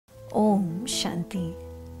ओम शांति।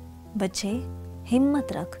 बच्चे,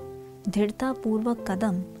 हिम्मत रख, दृढ़ता पूर्वक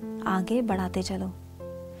कदम आगे बढ़ाते चलो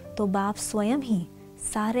तो बाप स्वयं ही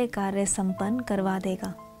सारे कार्य संपन्न करवा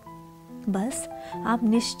देगा। बस आप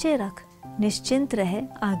निश्चय रख, निश्चिंत रहे,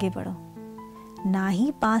 आगे बढ़ो। ना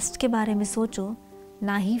ही पास्ट के बारे में सोचो,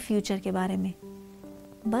 ना ही फ्यूचर के बारे में।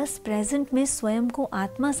 बस प्रेजेंट में स्वयं को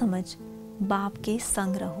आत्मा समझ बाप के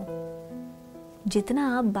संग रहो।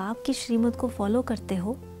 जितना आप बाप की श्रीमत को फॉलो करते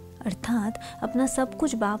हो, अर्थात अपना सब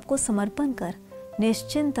कुछ बाप को समर्पण कर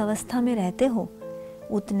निश्चिंत अवस्था में रहते हो,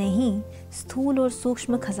 उतने ही स्थूल और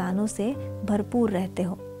सूक्ष्म खजानों से भरपूर रहते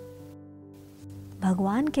हो।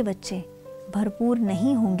 भगवान के बच्चे भरपूर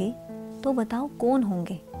नहीं होंगे तो बताओ कौन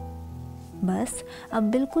होंगे। बस अब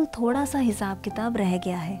बिल्कुल थोड़ा सा हिसाब किताब रह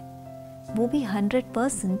गया है, वो भी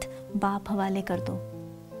 100% बाप हवाले कर दो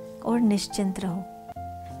और निश्चिंत रहो।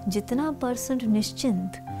 जितना %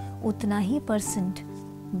 निश्चिंत, उतना ही %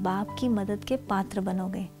 बाप की मदद के पात्र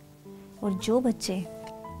बनोगे। और जो बच्चे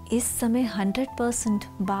इस समय 100%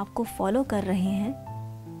 बाप को फॉलो कर रहे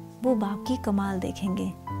हैं, वो बाप की कमाल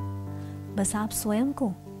देखेंगे। बस आप स्वयं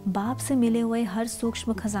को बाप से मिले हुए हर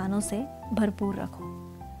सूक्ष्म खजानों से भरपूर रखो।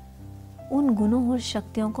 उन गुणों और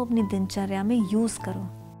शक्तियों को अपनी दिनचर्या में यूज करो।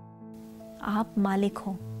 आप मालिक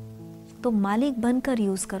हो तो मालिक बनकर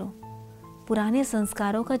यूज करो। पुराने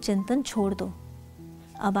संस्कारों का चिंतन छोड़ दो।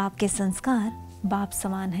 अब आपके संस्कार बाप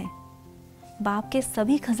समान हैं। बाप के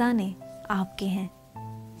सभी खजाने आपके हैं।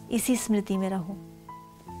 इसी स्मृति में रहो।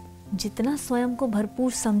 जितना स्वयं को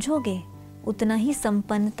भरपूर समझोगे, उतना ही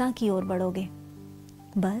संपन्नता की ओर बढ़ोगे।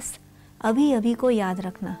 बस अभी अभी को याद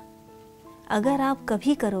रखना। अगर आप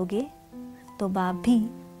कभी करोगे तो बाप भी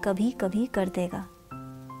कभी कभी कर देगा।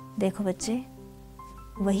 देखो बच्चे,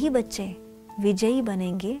 वही बच्चे विजयी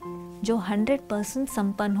बनेंगे जो 100%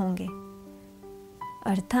 संपन्न होंगे,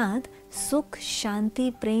 अर्थात सुख, शांति,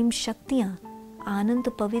 प्रेम, शक्तियां, आनंद,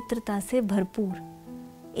 पवित्रता से भरपूर,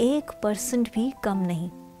 1% भी कम नहीं।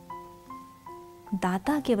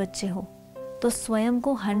 दाता के बच्चे हो तो स्वयं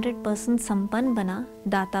को 100% संपन्न बना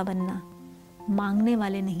दाता बनना, मांगने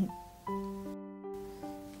वाले नहीं।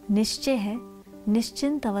 निश्चय है,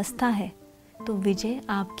 निश्चिंत अवस्था है तो विजय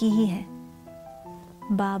आपकी ही है।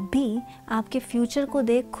 बाप भी आपके फ्यूचर को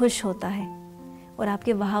देख खुश होता है और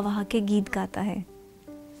आपके वाह वाह के गीत गाता है।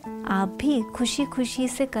 आप भी खुशी खुशी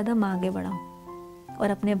से कदम आगे बढ़ाओ और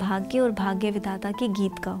अपने भाग्य और भाग्य विधाता के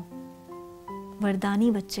गीत गाओ।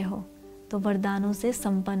 वरदानी बच्चे हो तो वरदानों से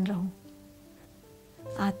संपन्न रहो।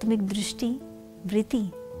 आत्मिक दृष्टि, वृत्ति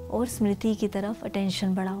और स्मृति की तरफ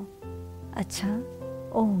अटेंशन बढ़ाओ। अच्छा,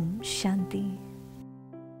 ओम शांति।